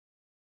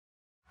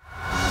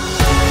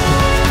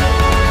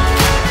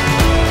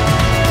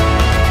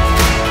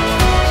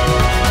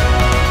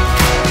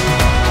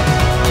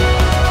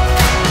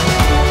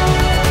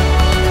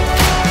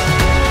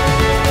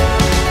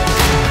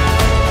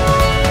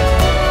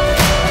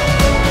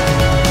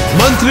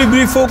Monthly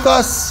brief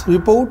forecast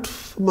report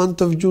for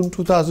month of June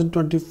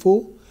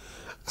 2024,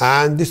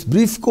 and this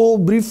brief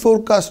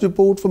forecast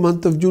report for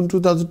month of June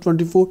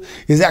 2024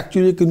 is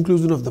actually a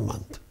conclusion of the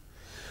month.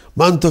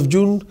 Month of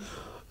June,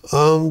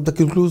 the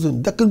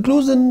conclusion. The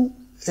conclusion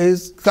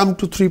is come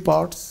to three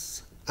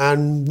parts,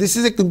 and this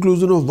is a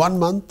conclusion of 1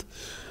 month.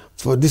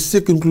 This is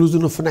a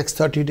conclusion of the next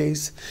 30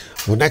 days,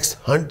 for next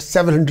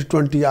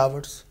 720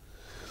 hours.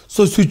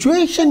 So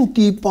situation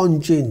keep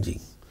on changing.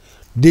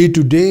 Day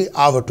to day,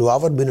 hour to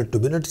hour, minute to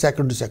minute,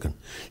 second to second.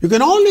 You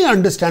can only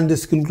understand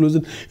this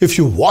conclusion if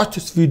you watch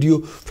this video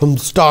from the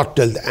start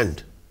till the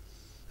end.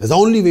 That's the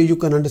only way you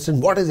can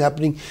understand what is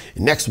happening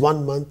in next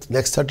 1 month,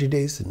 next 30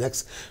 days,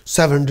 next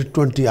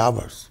 720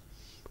 hours.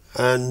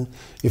 And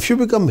if you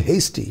become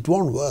hasty, it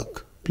won't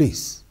work.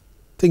 Please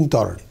think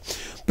thoroughly.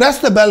 Press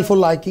the bell for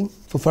liking,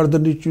 for further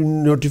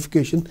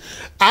notification,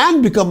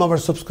 and become our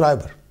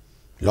subscriber.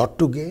 Lot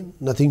to gain,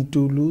 nothing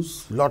to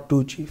lose, lot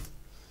to achieve.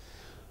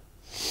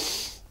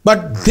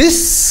 But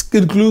this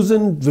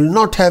conclusion will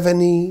not have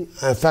any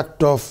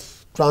effect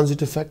of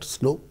transit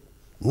effects, no.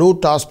 No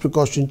task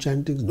precaution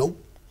chantings, no.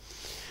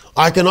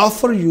 I can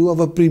offer you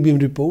our premium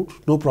report,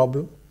 no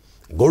problem.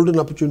 Golden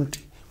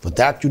opportunity. For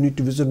that, you need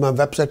to visit my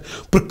website,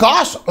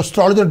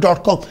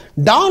 PrakashAstrologer.com.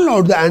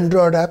 Download the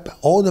Android app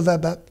or the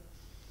web app.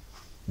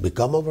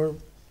 Become our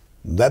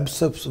web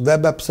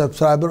app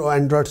subscriber or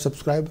Android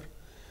subscriber.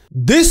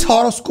 This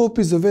horoscope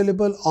is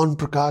available on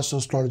Prakash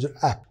Astrologer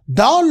app.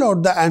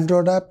 Download the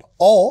Android app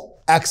or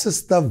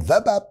access the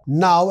web app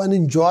now and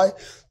enjoy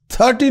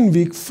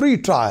 13-week free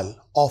trial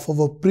of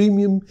our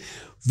premium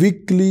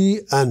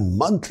weekly and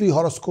monthly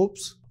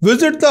horoscopes.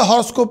 Visit the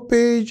horoscope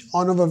page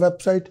on our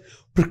website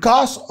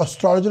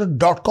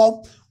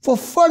PrakashAstrologer.com for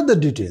further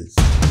details.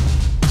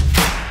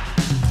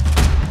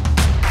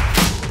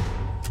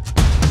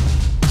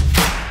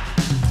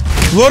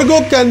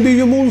 Virgo can be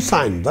your moon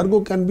sign,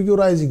 Virgo can be your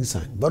rising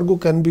sign, Virgo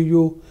can be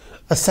your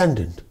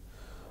ascendant.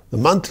 The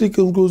monthly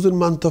conclusion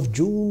month of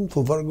June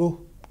for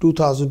Virgo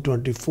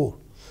 2024.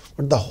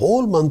 But the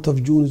whole month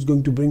of June is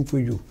going to bring for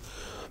you.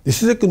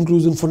 This is a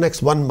conclusion for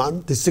next 1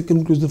 month, this is a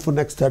conclusion for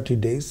next 30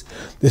 days,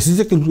 this is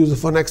a conclusion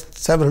for next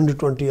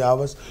 720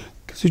 hours.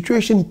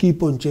 Situation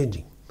keep on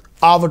changing.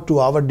 Hour to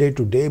hour, day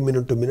to day,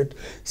 minute to minute,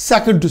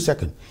 second to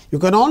second. You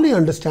can only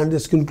understand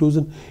this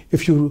conclusion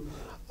if you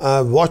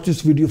watch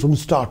this video from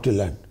start till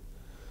end.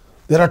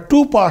 There are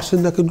two parts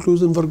in the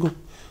conclusion, Virgo.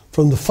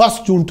 From the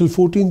 1st June till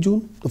 14th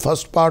June, the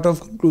first part of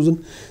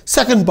conclusion.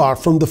 Second part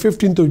from the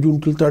 15th of June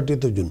till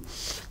 30th of June.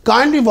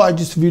 Kindly watch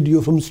this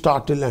video from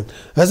start till end.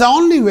 That's the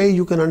only way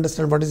you can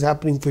understand what is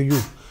happening for you.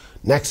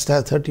 Next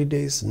 30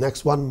 days,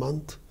 next 1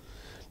 month,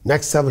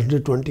 next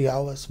 720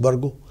 hours,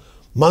 Virgo.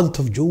 Month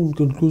of June,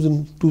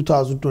 conclusion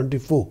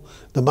 2024,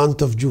 the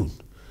month of June.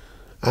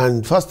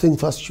 And first thing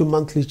first, your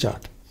monthly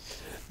chart.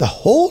 The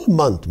whole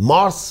month,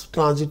 Mars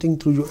transiting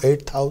through your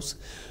 8th house,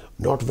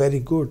 not very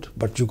good,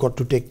 but you got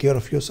to take care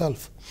of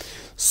yourself.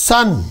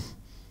 Sun,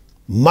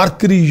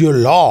 Mercury, your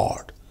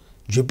Lord,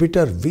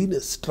 Jupiter,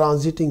 Venus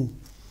transiting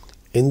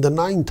in the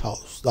 9th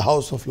house, the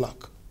house of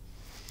luck.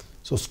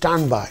 So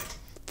stand by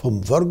for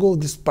Virgo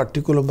this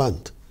particular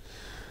month.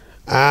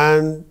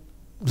 And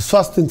the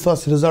first thing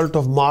first, result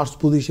of Mars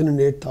position in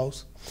 8th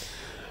house.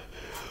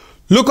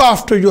 Look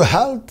after your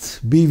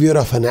health, beware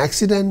of an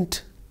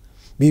accident.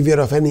 Beware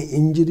of any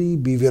injury,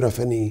 beware of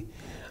any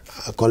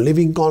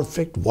living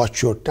conflict,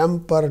 watch your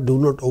temper, do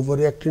not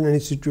overreact in any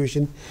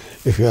situation.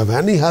 If you have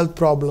any health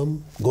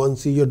problem, go and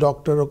see your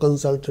doctor or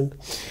consultant.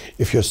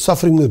 If you're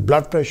suffering with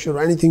blood pressure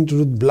or anything to do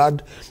with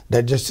blood,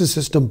 digestive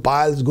system,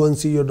 piles, go and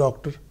see your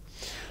doctor.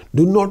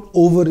 Do not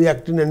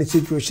overreact in any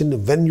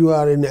situation. When you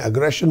are in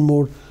aggression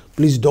mode,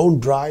 please don't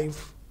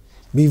drive.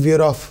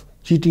 Beware of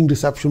cheating,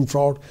 deception,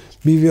 fraud.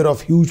 Beware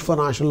of huge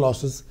financial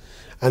losses.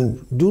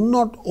 And do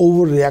not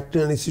overreact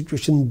in any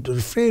situation.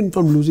 Refrain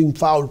from losing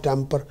foul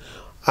temper.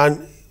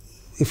 And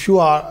if you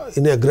are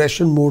in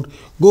aggression mode,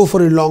 go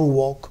for a long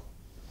walk.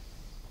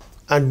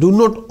 And do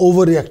not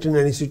overreact in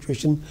any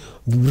situation.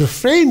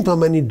 Refrain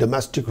from any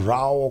domestic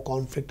row or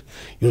conflict.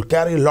 You'll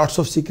carry lots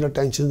of secret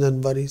tensions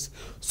and worries.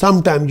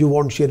 Sometimes you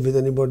won't share with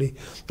anybody.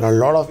 There are a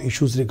lot of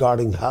issues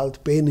regarding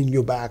health, pain in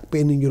your back,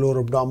 pain in your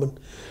lower abdomen.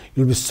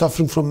 You'll be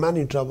suffering from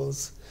many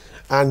troubles.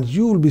 And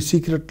you will be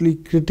secretly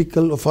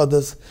critical of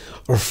others.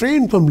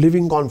 Refrain from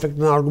living conflict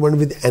and argument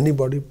with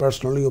anybody,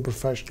 personally or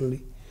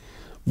professionally.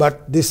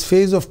 But this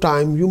phase of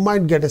time, you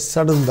might get a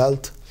sudden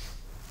wealth.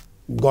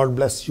 God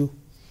bless you.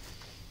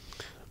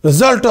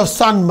 Result of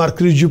Sun,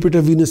 Mercury,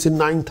 Jupiter, Venus in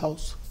 9th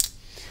house.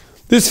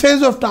 This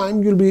phase of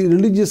time, you'll be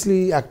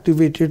religiously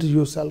activated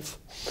yourself.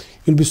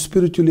 You'll be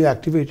spiritually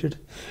activated.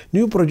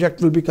 New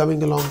project will be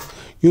coming along.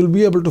 You'll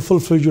be able to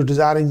fulfill your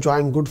desire,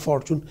 enjoying good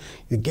fortune,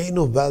 the gain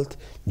of wealth.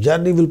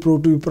 Journey will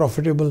prove to be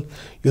profitable.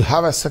 You'll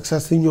have a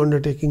success in your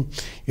undertaking.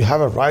 You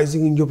have a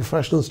rising in your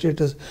professional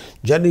status.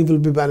 Journey will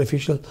be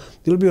beneficial.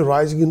 There will be a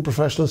rising in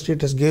professional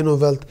status, gain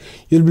of wealth.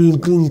 You'll be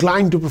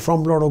inclined to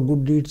perform a lot of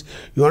good deeds.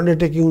 Your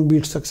undertaking will be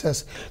a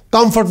success.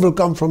 Comfort will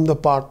come from the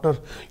partner.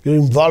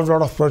 You'll involve a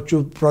lot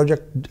of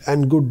project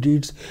and good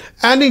deeds.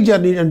 Any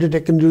journey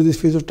undertaken during this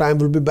phase of time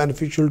will be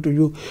beneficial to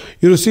you.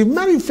 You receive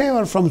many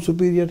favor from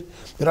superior.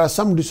 There are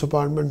some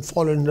disappointment,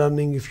 fall in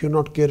learning if you're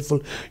not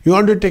careful. Your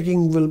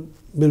undertaking will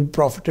be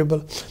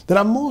profitable. There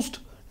are most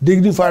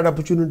dignified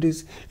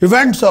opportunities.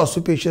 Events are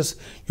auspicious.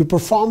 You're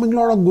performing a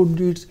lot of good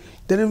deeds.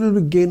 There will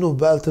be gain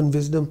of wealth and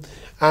wisdom,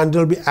 and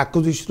there will be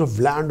acquisition of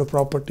land or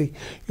property.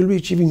 You'll be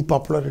achieving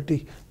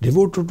popularity,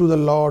 devoted to the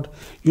Lord.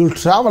 You'll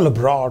travel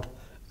abroad,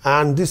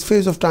 and this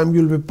phase of time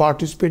you'll be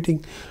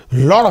participating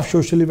in a lot of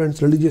social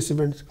events, religious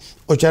events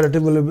or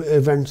charitable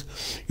events.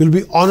 You'll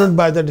be honored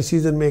by the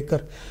decision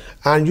maker,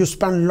 and you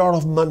spend a lot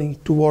of money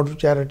toward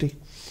charity.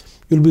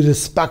 You'll be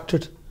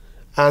respected,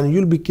 and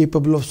you'll be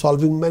capable of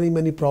solving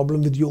many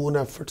problems with your own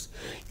efforts.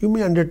 You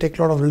may undertake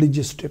a lot of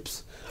religious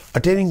trips,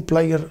 attaining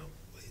pleasure,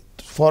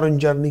 foreign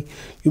journey.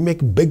 You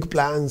make big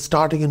plans,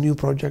 starting a new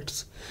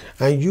projects,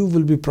 and you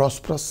will be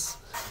prosperous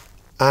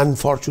and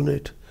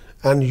fortunate,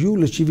 and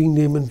you'll achieving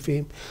name and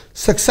fame,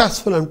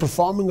 successful and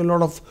performing a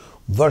lot of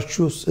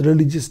virtuous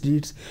religious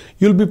deeds.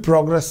 You'll be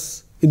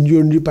progress in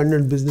your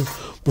independent business,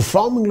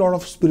 performing a lot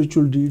of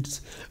spiritual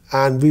deeds,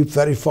 and be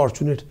very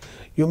fortunate.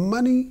 Your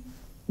money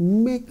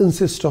may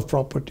consist of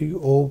property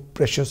or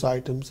precious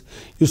items.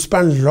 You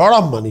spend a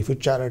lot of money for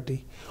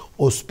charity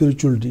or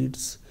spiritual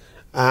deeds,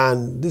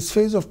 and this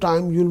phase of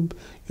time you'll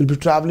be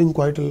traveling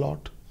quite a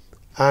lot,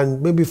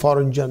 and maybe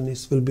foreign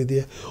journeys will be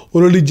there,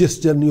 or religious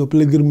journey or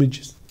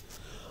pilgrimages.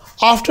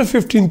 After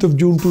 15th of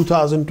June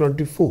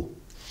 2024,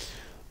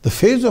 the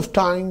phase of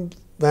time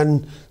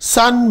when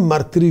Sun,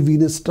 Mercury,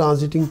 Venus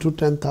transiting to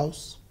 10th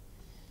house.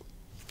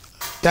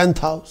 10th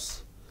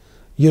house,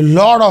 your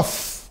Lord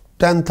of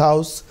 10th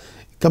house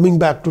coming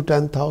back to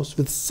 10th house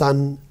with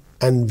Sun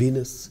and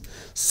Venus.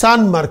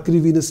 Sun, Mercury,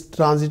 Venus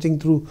transiting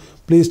through,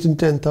 placed in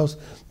 10th house.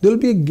 There will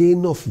be a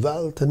gain of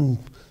wealth and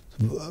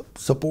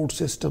support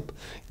system,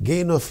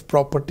 gain of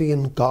property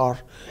and car.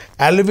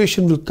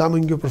 Elevation will come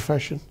in your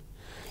profession.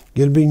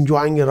 You'll be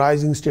enjoying a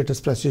rising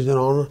status, prestige and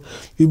honor.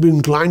 You'll be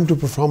inclined to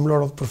perform a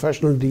lot of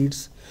professional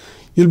deeds.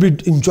 You'll be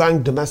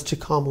enjoying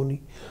domestic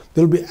harmony.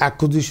 There will be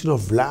acquisition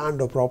of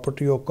land or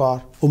property or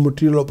car or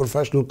material or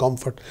professional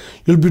comfort.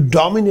 You'll be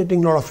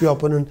dominating a lot of your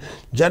opponent.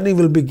 Journey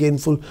will be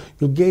gainful.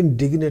 You'll gain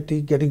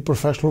dignity, getting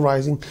professional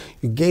rising.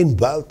 You gain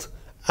wealth,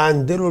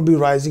 and there will be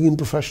rising in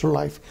professional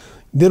life.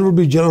 There will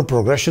be general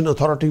progression.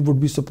 Authority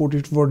would be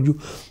supportive toward you.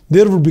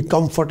 There will be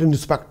comfort in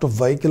respect of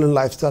vehicle and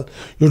lifestyle.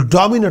 You'll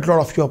dominate a lot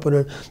of your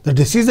opponent. The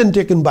decision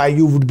taken by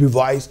you would be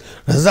wise,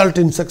 result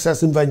in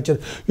success in venture.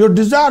 Your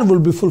desire will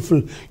be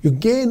fulfilled. You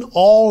gain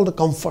all the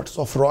comforts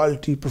of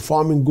royalty,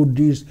 performing good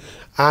deeds,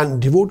 and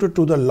devoted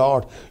to the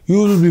Lord. You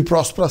will be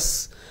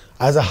prosperous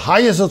as a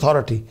highest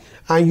authority,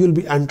 and you'll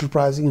be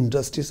enterprising,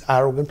 industrious,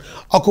 arrogant,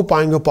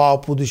 occupying a power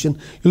position.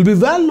 You'll be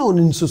well known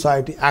in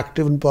society,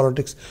 active in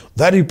politics,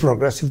 very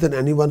progressive than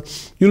anyone.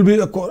 You'll be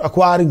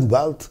acquiring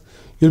wealth.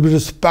 You'll be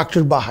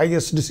respected by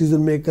highest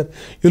decision maker.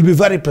 You'll be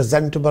very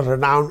presentable,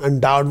 renowned,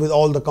 endowed with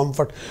all the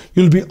comfort.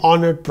 You'll be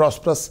honored,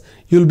 prosperous.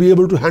 You'll be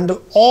able to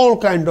handle all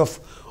kind of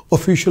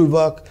official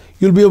work.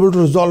 You'll be able to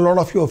resolve a lot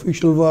of your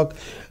official work.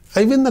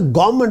 Even the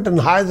government and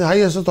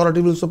highest authority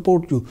will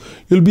support you.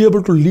 You'll be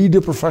able to lead a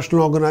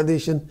professional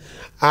organization,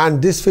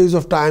 and this phase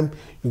of time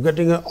you're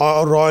getting a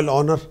royal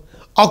honor,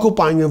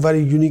 occupying a very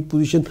unique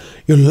position.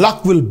 Your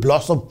luck will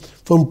blossom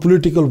from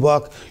political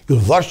work.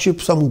 You'll worship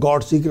some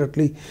god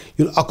secretly.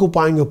 You're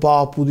occupying a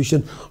power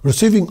position,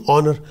 receiving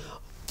honor,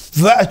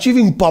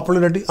 achieving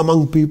popularity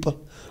among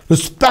people,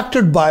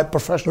 respected by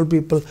professional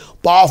people,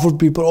 powerful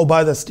people, or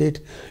by the state.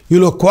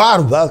 You'll acquire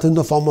wealth in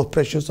the form of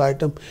precious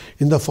item,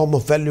 in the form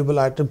of valuable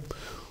item.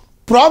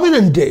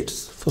 Prominent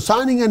dates for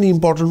signing any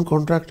important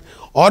contract,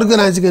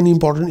 organizing any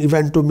important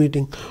event or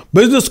meeting,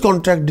 business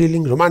contract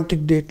dealing,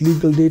 romantic date,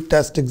 legal date,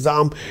 test,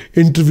 exam,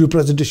 interview,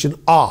 presentation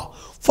are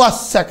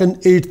 1st,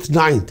 2nd, 8th,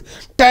 9th,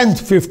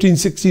 10th,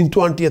 15th, 16th,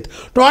 20th,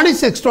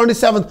 26th,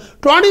 27th,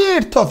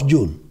 28th of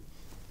June.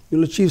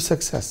 You'll achieve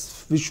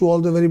success. Wish you all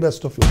the very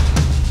best of luck.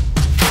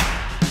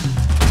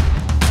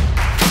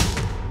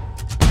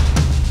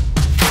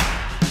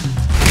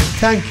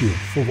 Thank you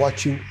for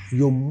watching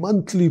your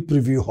monthly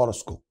preview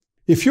horoscope.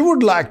 If you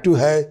would like to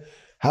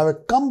have a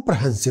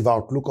comprehensive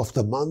outlook of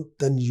the month,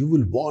 then you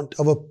will want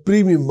our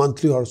premium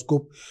monthly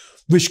horoscope,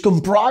 which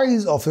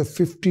comprises of a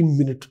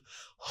 15-minute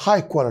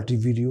high-quality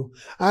video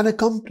and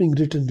accompanying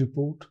written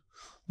report.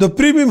 The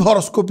premium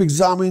horoscope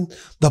examines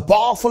the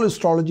powerful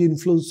astrology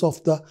influence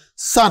of the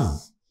Sun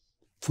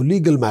for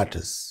legal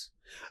matters,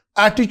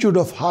 attitude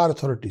of higher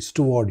authorities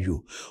toward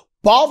you,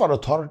 power,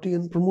 authority,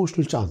 and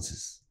promotional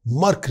chances.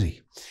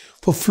 Mercury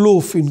for flow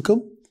of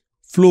income,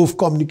 flow of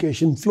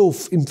communication, flow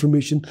of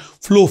information,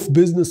 flow of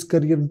business,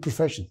 career, and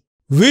profession.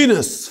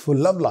 Venus for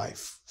love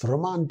life, for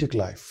romantic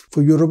life,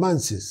 for your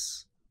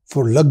romances,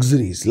 for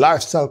luxuries,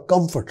 lifestyle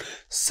comfort,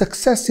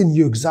 success in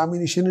your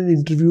examination and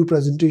interview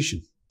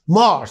presentation.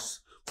 Mars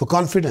for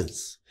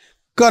confidence,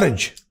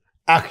 courage,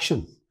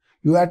 action,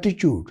 your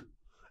attitude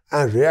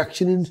and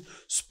reaction in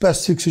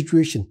specific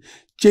situation,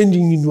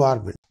 changing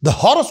environment. The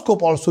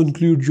horoscope also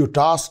includes your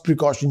task,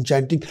 precaution,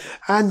 chanting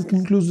and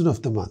conclusion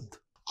of the month.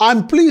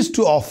 I'm pleased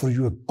to offer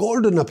you a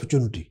golden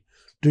opportunity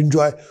to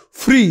enjoy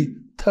free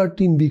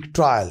 13-week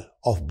trial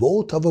of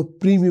both our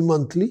premium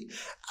monthly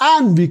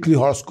and weekly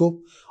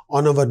horoscope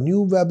on our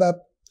new web app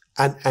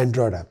and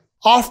Android app.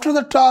 After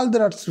the trial,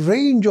 there are a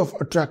range of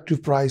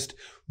attractive priced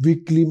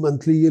weekly,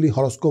 monthly, yearly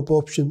horoscope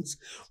options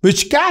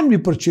which can be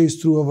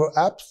purchased through our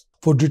apps.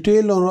 For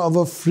detail on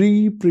our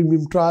free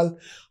premium trial,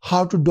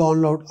 how to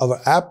download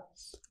our app,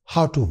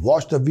 how to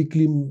watch the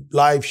weekly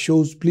live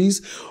shows,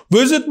 please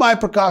visit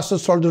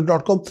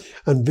myprakash.astrologer.com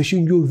and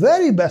wishing you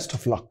very best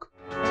of luck.